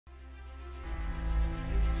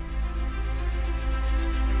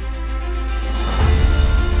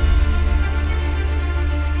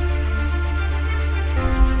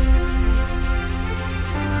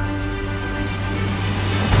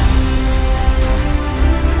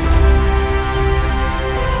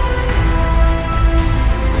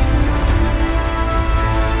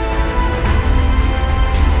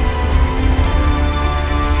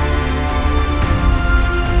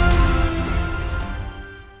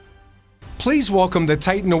Please welcome the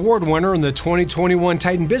Titan Award winner in the 2021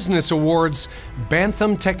 Titan Business Awards,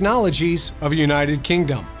 Bantham Technologies of United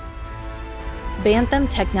Kingdom. Bantham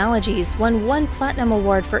Technologies won 1 Platinum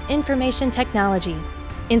Award for Information Technology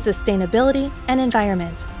in Sustainability and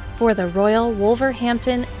Environment for the Royal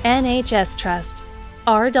Wolverhampton NHS Trust,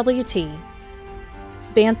 RWT.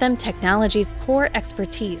 Bantham Technologies' core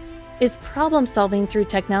expertise is problem-solving through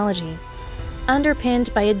technology,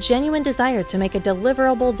 underpinned by a genuine desire to make a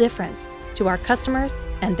deliverable difference to our customers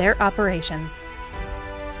and their operations.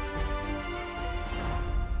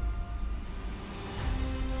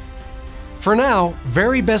 For now,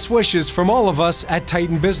 very best wishes from all of us at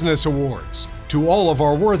Titan Business Awards to all of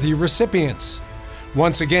our worthy recipients.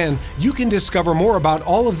 Once again, you can discover more about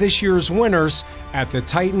all of this year's winners at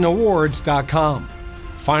thetitanawards.com.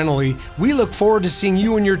 Finally, we look forward to seeing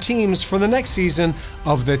you and your teams for the next season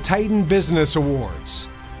of the Titan Business Awards.